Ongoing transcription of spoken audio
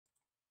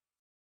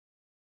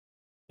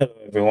Hello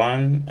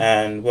everyone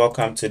and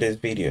welcome to this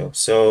video.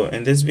 So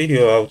in this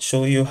video I'll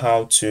show you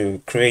how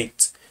to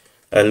create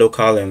a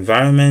local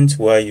environment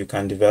where you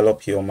can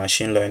develop your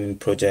machine learning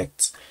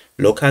projects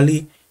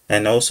locally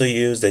and also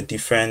use the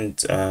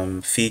different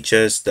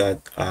features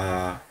that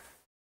are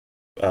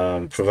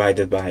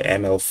provided by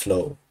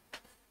MLflow.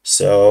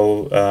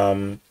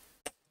 So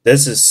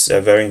this is a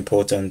very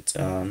important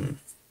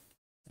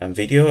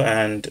video,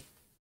 and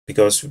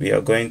because we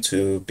are going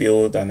to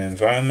build an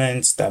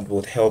environment that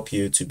would help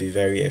you to be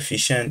very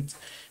efficient,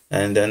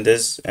 and then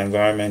this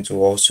environment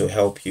will also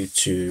help you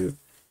to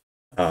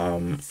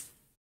um,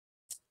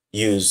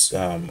 use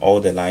all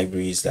the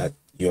libraries that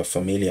you're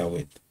familiar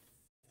with,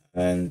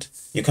 and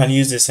you can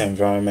use this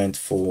environment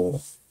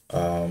for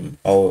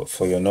or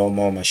for your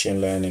normal machine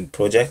learning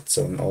projects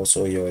and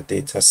also your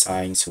data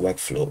science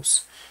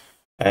workflows.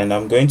 And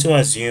I'm going to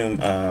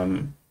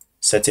assume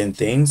certain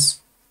things.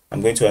 I'm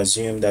going to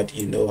assume that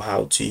you know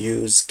how to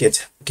use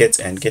Git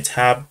and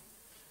GitHub.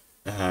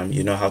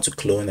 You know how to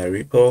clone a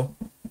repo.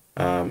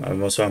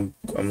 I'm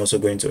also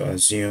going to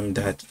assume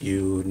that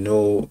you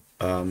know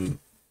you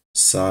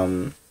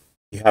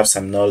have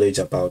some knowledge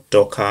about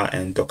Docker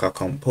and Docker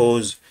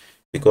Compose,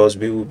 because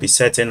we will be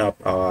setting up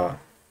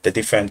the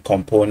different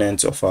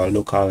components of our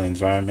local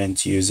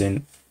environment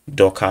using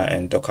Docker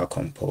and Docker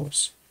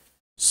Compose.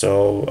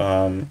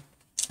 So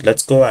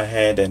let's go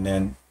ahead and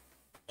then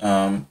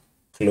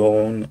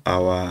clone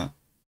our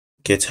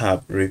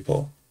GitHub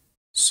repo.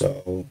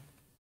 So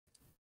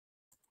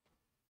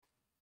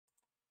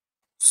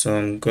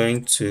I'm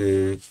going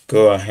to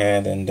go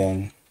ahead and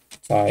then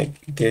type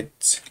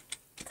git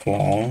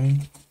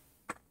clone,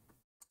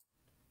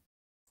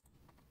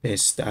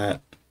 paste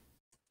that.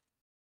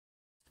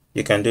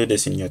 You can do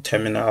this in your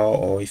terminal,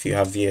 or if you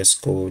have VS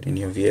Code, in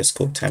your VS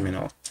Code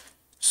terminal.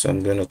 So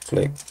I'm going to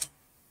click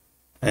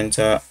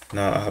enter.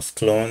 Now I have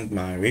cloned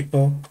my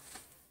repo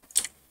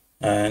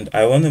and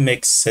I want to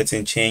make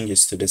certain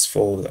changes to this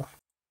folder.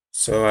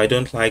 So I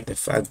don't like the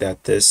fact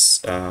that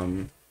this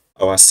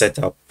our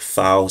setup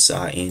files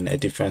are in a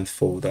different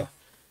folder.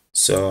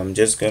 So I'm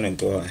just going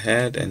to go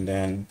ahead and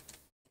then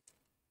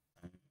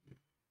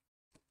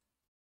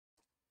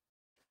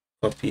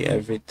copy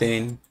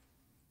everything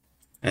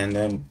and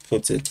then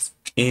put it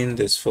in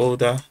this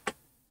folder.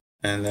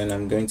 And then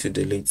I'm going to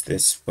delete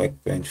this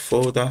workbench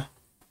folder.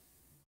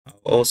 I'll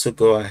also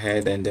go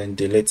ahead and then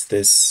delete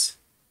this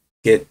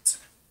git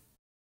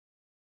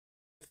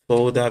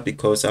folder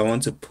because I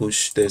want to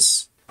push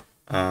this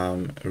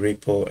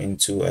repo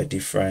into a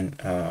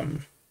different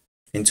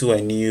into a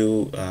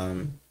new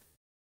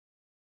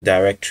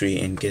directory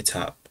in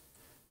GitHub.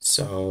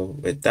 So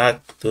with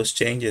those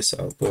changes,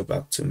 I'll go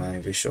back to my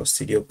Visual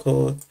Studio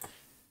Code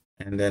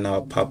and then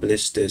I'll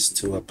publish this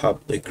to a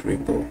public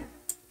repo.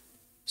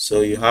 So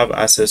you have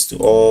access to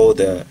all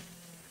the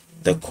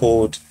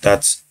code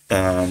that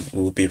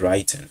we'll be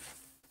writing.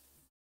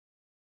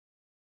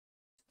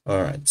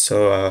 All right,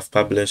 so I've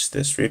published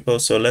this repo.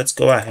 So let's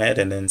go ahead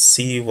and then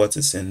see what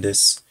is in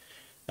this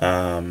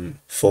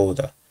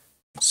folder.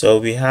 So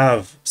we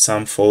have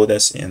some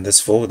folders in this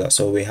folder.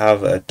 So we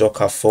have a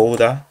Docker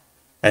folder,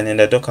 and in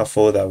the Docker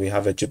folder, we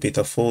have a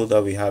Jupyter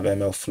folder, we have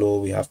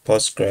MLflow, we have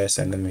Postgres,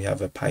 and then we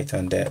have a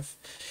Python dev.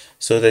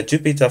 So the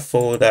Jupyter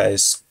folder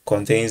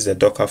contains the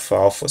Docker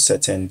file for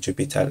certain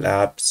Jupyter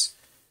labs.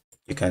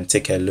 You can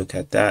take a look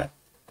at that.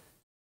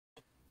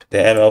 The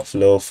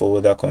MLflow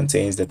folder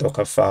contains the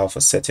Docker file for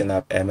setting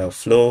up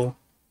MLflow.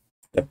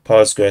 The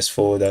Postgres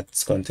folder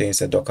contains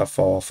the Docker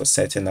file for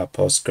setting up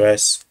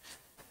Postgres.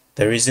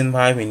 The reason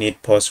why we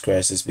need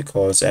Postgres is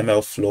because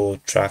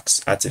MLflow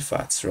tracks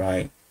artifacts,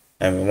 right?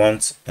 And we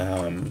want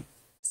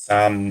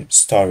some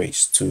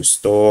storage to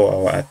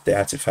store the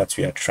artifacts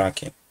we are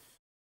tracking,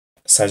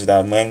 such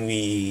that when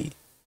we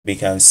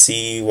can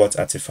see what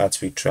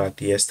artifacts we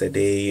tracked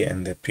yesterday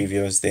and the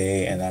previous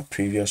day and our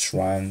previous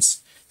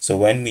runs. So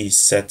when we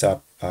set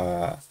up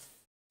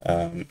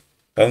when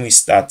we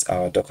start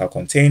our Docker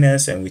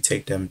containers and we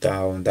take them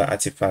down, the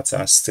artifacts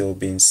are still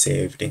being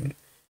saved in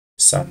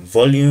some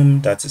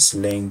volume that is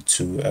linked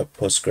to a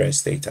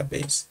Postgres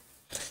database.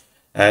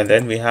 And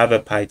then we have a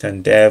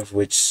Python dev,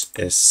 which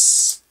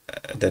is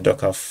the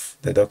Docker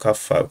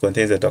file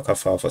contains the Docker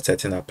file for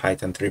setting up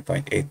Python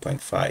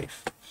 3.8.5.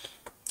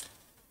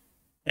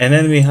 And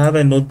then we have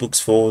a notebooks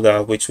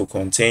folder, which will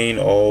contain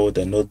all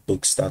the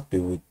notebooks that we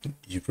would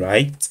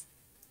write.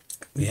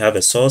 We have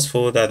a source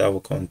folder that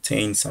will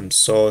contain some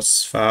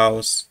source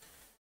files.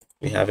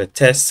 We have a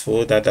test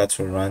folder that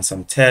will run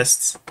some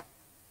tests.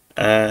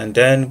 And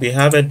then we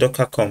have a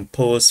Docker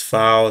Compose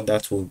file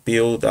that will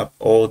build up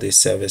all the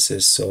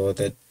services. So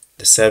that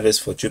the service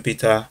for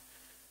Jupyter,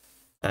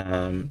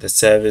 the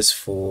service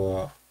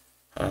for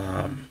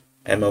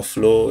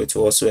MLflow, it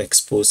will also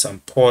expose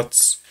some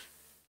ports,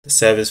 the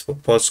service for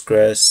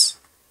Postgres.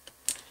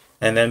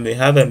 And then we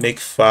have a make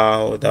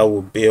file that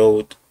will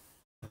build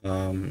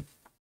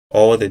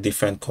all the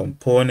different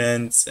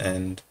components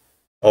and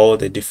all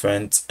the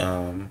different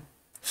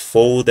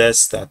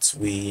folders that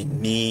we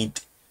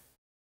need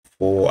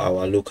for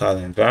our local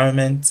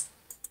environment.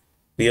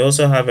 we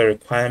also have a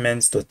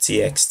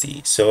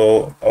requirements.txt.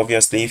 So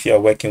obviously, if you're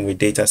working with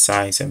data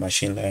science and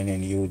machine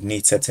learning, you would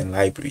need certain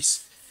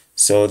libraries.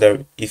 So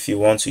that if you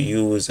want to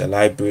use a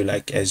library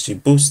like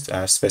XGBoost,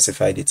 I've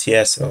specified it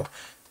here. So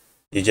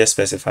you just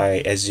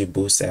specify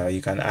XGBoost,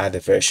 you can add a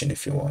version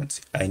if you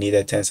want. I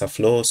needed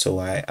TensorFlow, so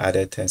I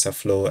added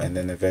TensorFlow and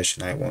then the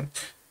version I want.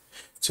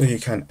 So you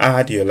can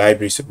add your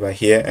libraries over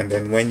here, and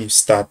then when you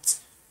start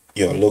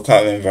your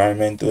local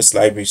environment, those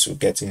libraries will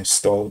get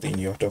installed in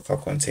your Docker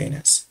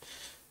containers.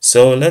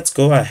 So let's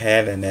go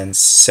ahead and then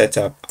set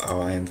up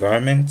our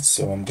environment.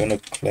 So I'm going to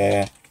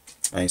clear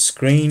my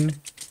screen,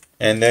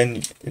 and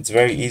then it's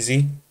very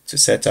easy to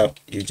set up.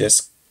 You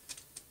just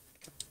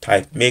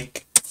type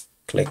make,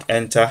 click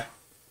enter,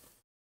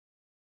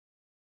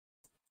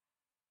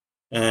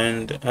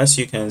 and as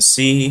you can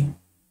see,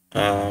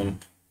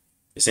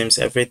 it seems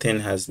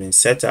everything has been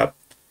set up.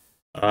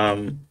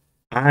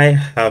 I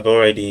have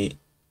already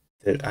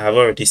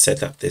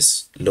set up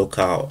this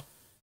local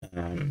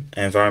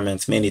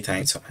environment many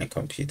times on my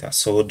computer,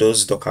 so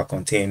those Docker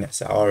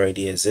containers are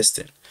already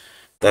existing.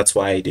 That's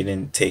why it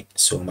didn't take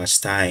so much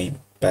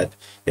time. But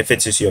if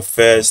it is your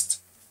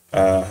first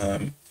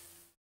run,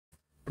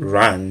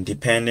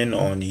 depending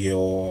on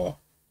your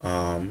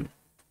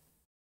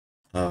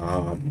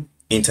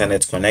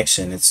internet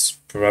connection, it's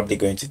probably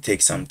going to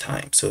take some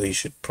time. So you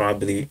should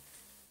probably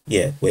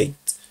wait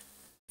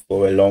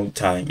for a long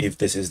time if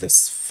this is the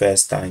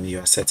first time you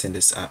are setting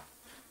this up.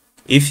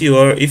 If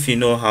you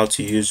know how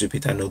to use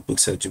Jupyter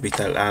Notebooks or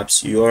Jupyter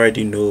Labs, you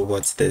already know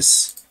what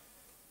this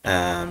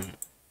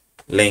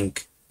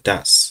link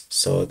does.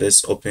 So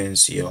this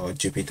opens your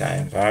Jupyter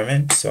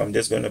environment. So I'm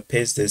just going to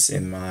paste this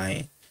in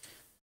my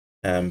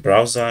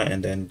browser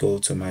and then go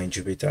to my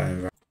Jupyter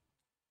environment.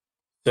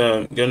 So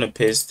I'm going to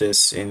paste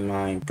this in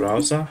my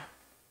browser,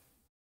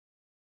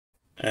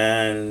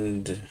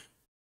 and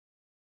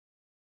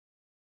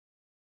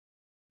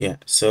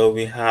so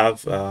we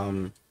have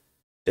the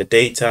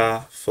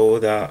data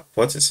folder.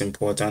 What is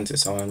important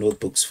is our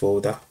notebooks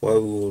folder, where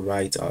we will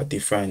write our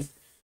different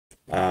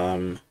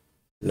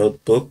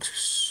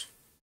notebooks,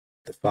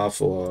 the file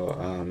for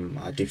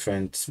our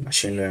different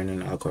machine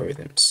learning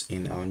algorithms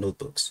in our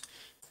notebooks.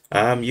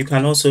 You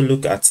can also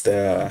look at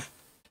the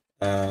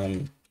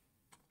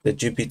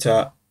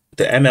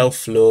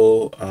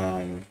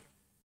MLflow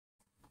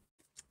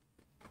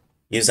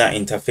user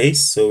interface.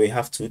 So we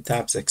have two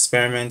tabs,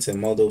 experiments and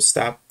models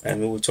tab,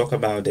 and we will talk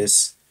about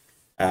this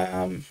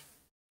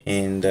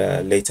in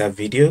the later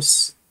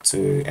videos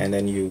and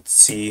then you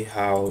see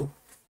how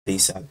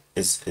this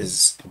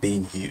is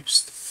being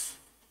used.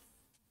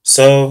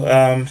 So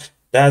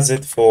that's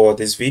it for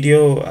this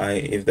video.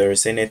 If there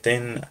is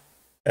anything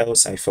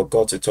else I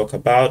forgot to talk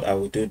about, I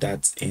will do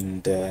that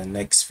in the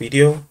next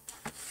video.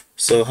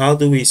 So how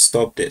do we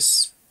stop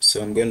this?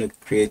 So I'm going to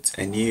create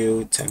a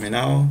new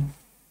terminal,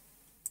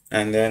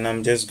 and then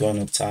I'm just going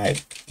to type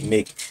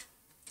make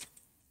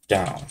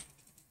down,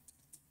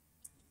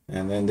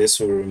 and then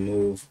this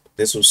will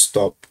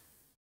stop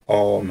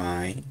all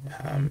my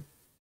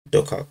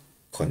Docker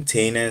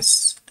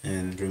containers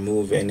and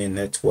remove any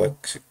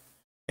networks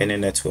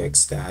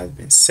that have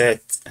been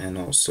set. And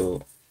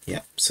also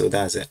so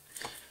that's it.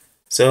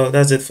 So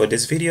that's it for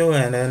this video,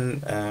 and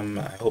then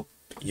I hope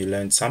you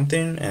learned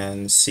something,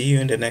 and see you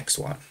in the next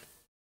one.